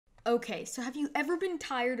Okay, so have you ever been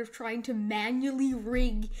tired of trying to manually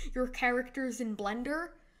rig your characters in Blender?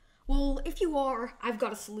 Well, if you are, I've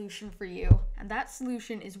got a solution for you, and that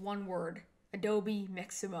solution is one word: Adobe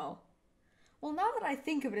Mixamo. Well, now that I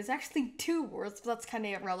think of it, it's actually two words, but that's kind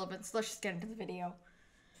of irrelevant, so let's just get into the video.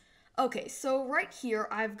 Okay, so right here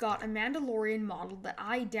I've got a Mandalorian model that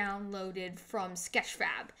I downloaded from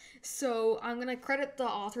Sketchfab. So I'm gonna credit the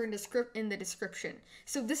author in the description.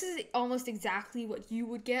 So this is almost exactly what you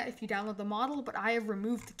would get if you download the model, but I have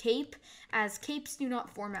removed the cape, as capes do not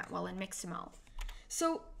format well in Mixamo.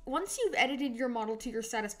 So once you've edited your model to your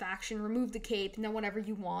satisfaction, remove the cape, and then whatever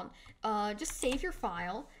you want, just save your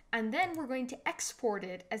file, and then we're going to export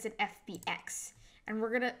it as an FBX. And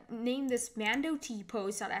we're going to name this Mando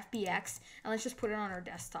T-pose.fbx, and let's just put it on our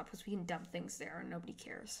desktop because we can dump things there and nobody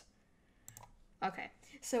cares. Okay,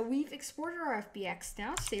 so we've exported our FBX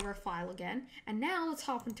now, save our file again, and now let's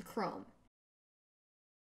hop into Chrome.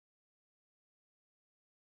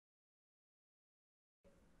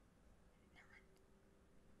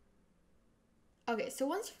 Okay, so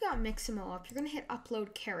once you've got Mixamo up, you're going to hit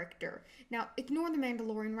Upload Character. Now, ignore the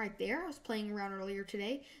Mandalorian right there. I was playing around earlier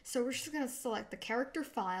today. So we're just going to select the character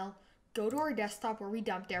file, go to our desktop where we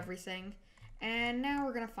dumped everything, and now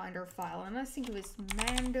we're going to find our file. And I think it was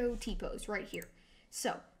Mando T-pose right here.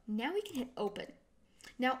 So now we can hit Open.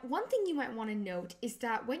 Now, one thing you might want to note is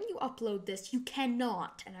that when you upload this, you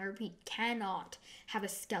cannot, and I repeat, cannot have a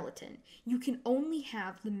skeleton. You can only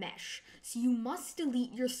have the mesh. So you must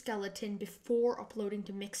delete your skeleton before uploading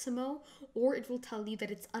to Mixamo, or it will tell you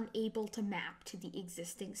that it's unable to map to the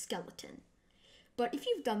existing skeleton. But if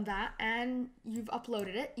you've done that and you've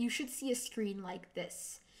uploaded it, you should see a screen like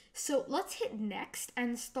this. So let's hit Next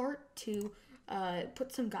and start to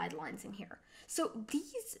put some guidelines in here. So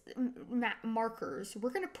these markers,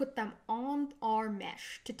 we're going to put them on our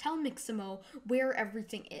mesh to tell Mixamo where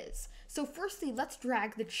everything is. So firstly, let's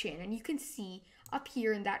drag the chin, and you can see up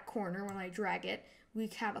here in that corner when I drag it, we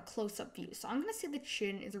have a close-up view. So I'm going to say the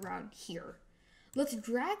chin is around here. Let's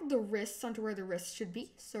drag the wrists onto where the wrists should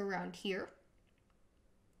be, so around here.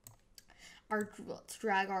 Let's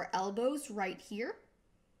drag our elbows right here.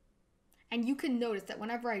 And you can notice that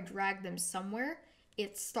whenever I drag them somewhere,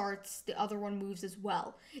 it starts, the other one moves as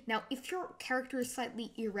well. Now, if your character is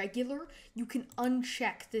slightly irregular, you can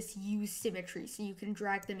uncheck this use symmetry, so you can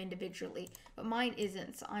drag them individually. But mine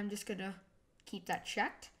isn't, so I'm just gonna keep that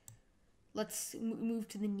checked. Let's move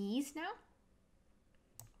to the knees now.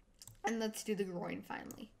 And let's do the groin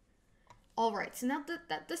finally. Alright, so now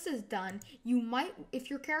that this is done, you might, if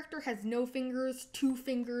your character has no fingers, 2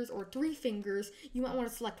 fingers, or 3 fingers, you might want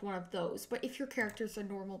to select one of those. But if your character is a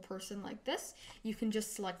normal person like this, you can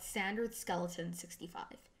just select Standard Skeleton 65.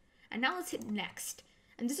 And now let's hit Next.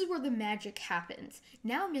 And this is where the magic happens.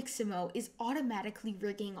 Now Mixamo is automatically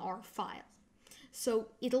rigging our file. So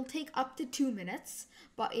it'll take up to 2 minutes,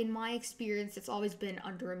 but in my experience, it's always been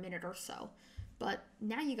under a minute or so. But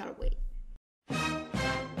now you gotta wait.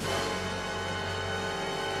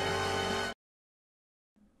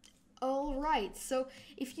 Alright, so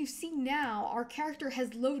if you see now, our character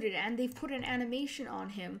has loaded and they've put an animation on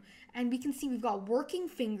him, and we can see we've got working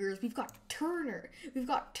fingers, we've got we've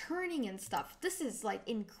got turning and stuff. This is like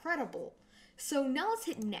incredible. So now let's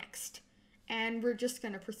hit Next, and we're just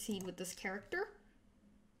going to proceed with this character.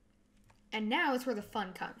 And now is where the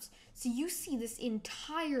fun comes. So you see this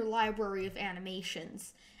entire library of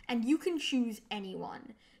animations, and you can choose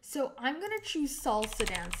anyone. So I'm going to choose salsa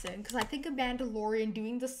dancing, because I think a Mandalorian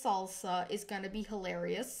doing the salsa is going to be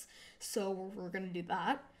hilarious. So we're going to do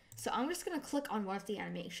that. So I'm just going to click on one of the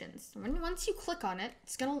animations. Once you click on it,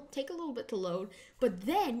 it's going to take a little bit to load, but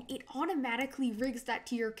then it automatically rigs that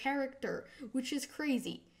to your character, which is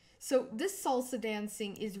crazy. So this salsa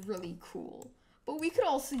dancing is really cool. But we could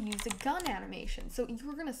also use a gun animation. So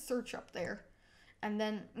you're going to search up there. And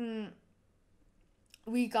then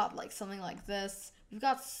we got like something like this. We've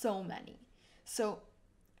got so many. So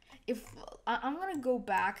if I'm going to go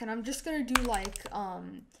back and I'm just going to do like,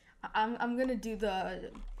 I'm going to do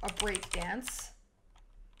a break dance.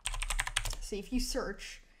 So if you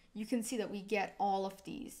search, you can see that we get all of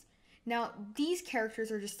these. Now, these characters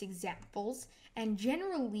are just examples. And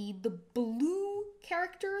generally, the blue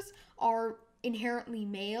characters are inherently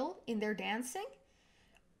male in their dancing,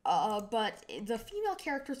 but the female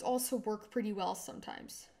characters also work pretty well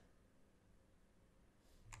sometimes.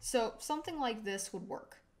 So something like this would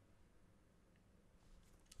work.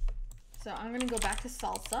 So I'm going to go back to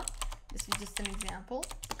salsa. This is just an example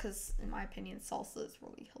because in my opinion salsa is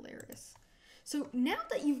really hilarious. So now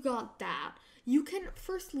that you've got that, you can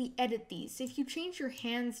firstly edit these. So if you change your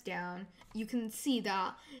hands down, you can see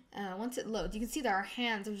that once it loads, you can see that our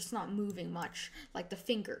hands are just not moving much, like the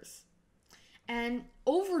fingers. And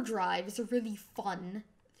overdrive is a really fun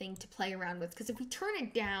thing to play around with, because if we turn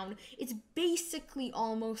it down, it's basically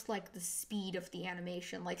almost like the speed of the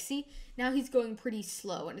animation. Like, see, now he's going pretty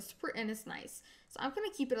slow, and it's nice. So I'm gonna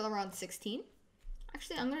keep it around 16.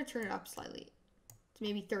 Actually, I'm gonna turn it up slightly to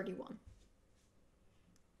maybe 31.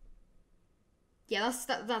 Yeah,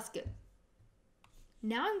 that's good.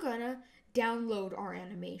 Now I'm gonna download our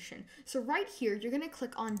animation. So right here, you're gonna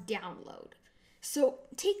click on download. So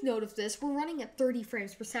take note of this, we're running at 30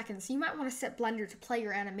 frames per second, so you might want to set Blender to play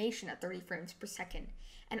your animation at 30 frames per second.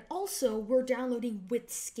 And also, we're downloading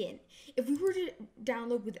with skin. If we were to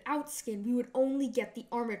download without skin, we would only get the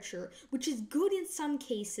armature, which is good in some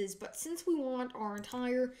cases, but since we want our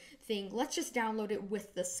entire thing, let's just download it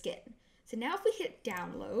with the skin. So now if we hit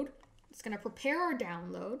download, it's going to prepare our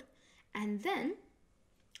download, and then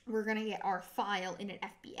we're going to get our file in an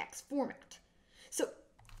FBX format. So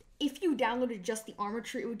if you downloaded just the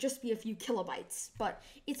armature, it would just be a few kilobytes, but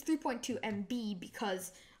it's 3.2 MB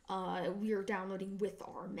because we are downloading with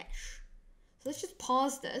our mesh. So let's just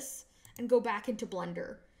pause this and go back into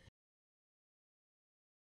Blender.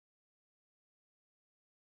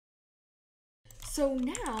 So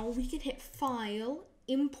now we can hit File,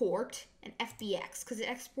 Import, and FBX because it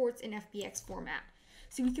exports in FBX format.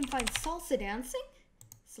 So we can find Salsa Dancing,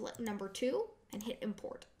 select number 2, and hit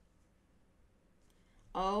Import.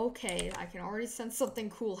 Okay, I can already sense something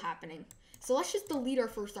cool happening. So let's just delete our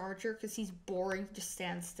first armature because he's boring. Just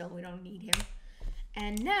stand still. We don't need him.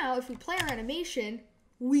 And now, if we play our animation,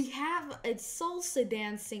 we have a salsa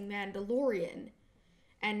dancing Mandalorian.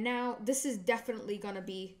 And now, this is definitely going to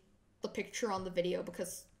be the picture on the video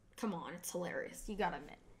because, come on, it's hilarious. You gotta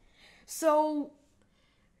admit. So,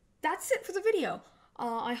 that's it for the video.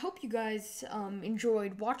 I hope you guys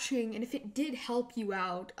enjoyed watching, and if it did help you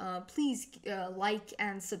out, please like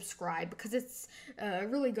and subscribe because it's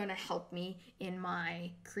really going to help me in my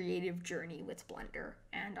creative journey with Blender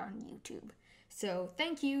and on YouTube. So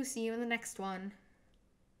thank you. See you in the next one.